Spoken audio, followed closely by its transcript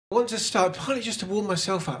want to start, partly just to warm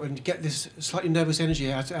myself up and get this slightly nervous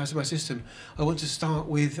energy out of my system. I want to start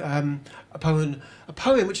with a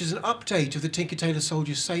poem which is an update of the Tinker Tailor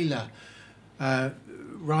Soldier Sailor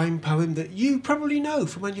rhyme poem that you probably know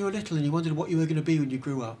from when you were little and you wondered what you were going to be when you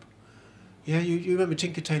grew up. Yeah, you remember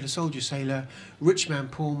Tinker Tailor Soldier Sailor, rich man,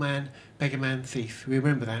 poor man, beggar man, thief. We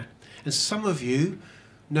remember that. And some of you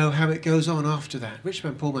know how it goes on after that. Rich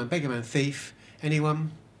man, poor man, beggar man, thief.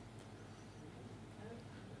 Anyone?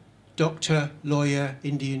 Doctor, lawyer,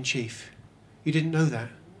 Indian chief. You didn't know that?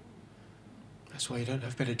 That's why you don't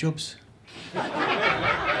have better jobs.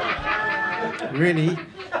 Really?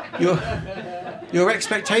 Your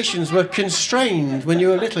expectations were constrained when you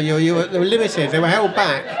were little. They were limited. They were held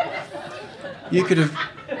back. You could have...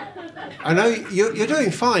 I know you're doing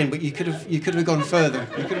fine, but you could have gone further.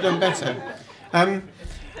 You could have done better. I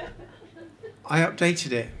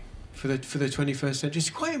updated it for the 21st century. It's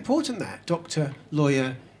quite important, that doctor,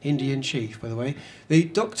 lawyer, Indian chief. By the way, the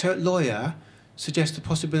doctor, lawyer suggests the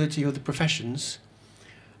possibility of the professions.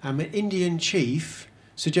 An Indian chief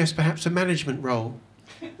suggests perhaps a management role.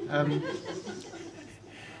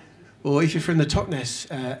 Or if you're from the Totnes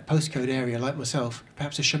postcode area, like myself,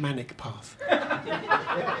 perhaps a shamanic path.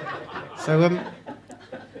 So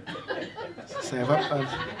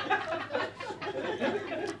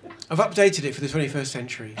I've updated it for the 21st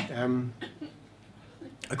century.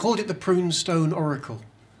 I called it the Prune Stone Oracle.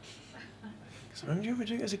 So remember you ever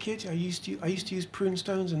doing it as a kid? I used to use prune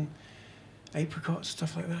stones and apricots,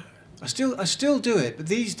 stuff like that. I still do it, but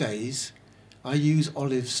these days I use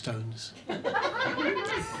olive stones.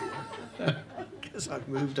 Guess I've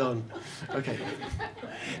moved on. Okay.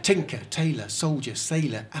 Tinker, tailor, soldier,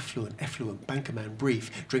 sailor, affluent, effluent, bankerman,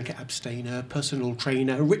 brief, drinker, abstainer, personal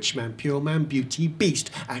trainer, rich man, pure man, beauty, beast,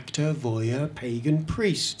 actor, voyeur, pagan,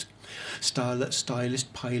 priest. Starlet,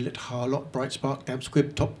 stylist, pilot, harlot, bright spark, damp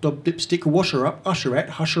squib, top dob, dipstick, washer up, usherette,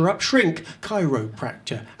 husher up, shrink,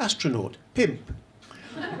 chiropractor, astronaut, pimp.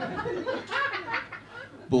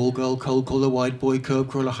 Ball girl, cold caller, wide boy, curb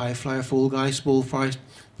crawler, high flyer, fall guy, small fry,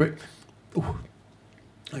 brick. Ooh,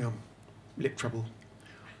 hang on, lip trouble.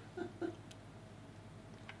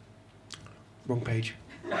 Wrong page.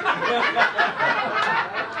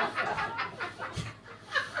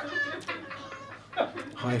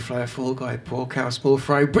 High flyer, fall guy, poor cow, small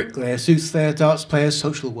fry, bricklayer, soothsayer, darts player,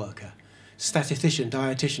 social worker, statistician,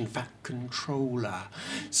 dietitian, fat controller,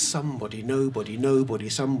 somebody, nobody,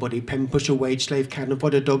 somebody, pen pusher, wage slave, cannon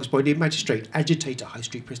fodder, dog's body, magistrate, agitator, high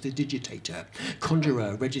street prestidigitator,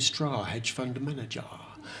 conjurer, registrar, hedge fund manager,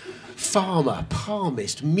 farmer,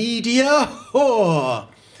 palmist, media whore,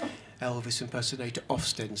 Elvis impersonator,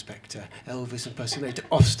 Ofsted inspector, Elvis impersonator,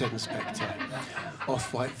 Ofsted inspector,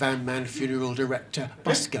 off-white van man, funeral director,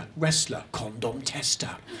 busker, wrestler, condom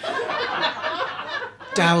tester,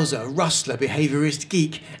 dowser, rustler, behaviourist,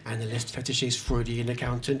 geek, analyst, fetishist, Freudian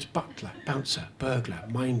accountant, butler, bouncer, burglar,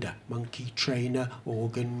 minder, monkey trainer,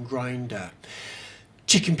 organ grinder,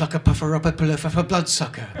 chicken plucker, puffer upper, pillar fuffer,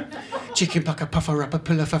 bloodsucker, chicken plucker, puffer upper,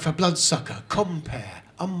 pillar fuffer, bloodsucker, compare,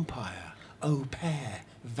 umpire, au pair,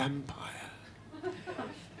 vampire,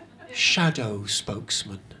 shadow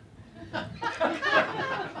spokesman,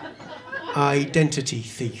 identity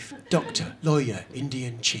thief, doctor, lawyer,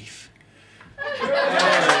 Indian chief.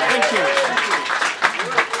 Thank you.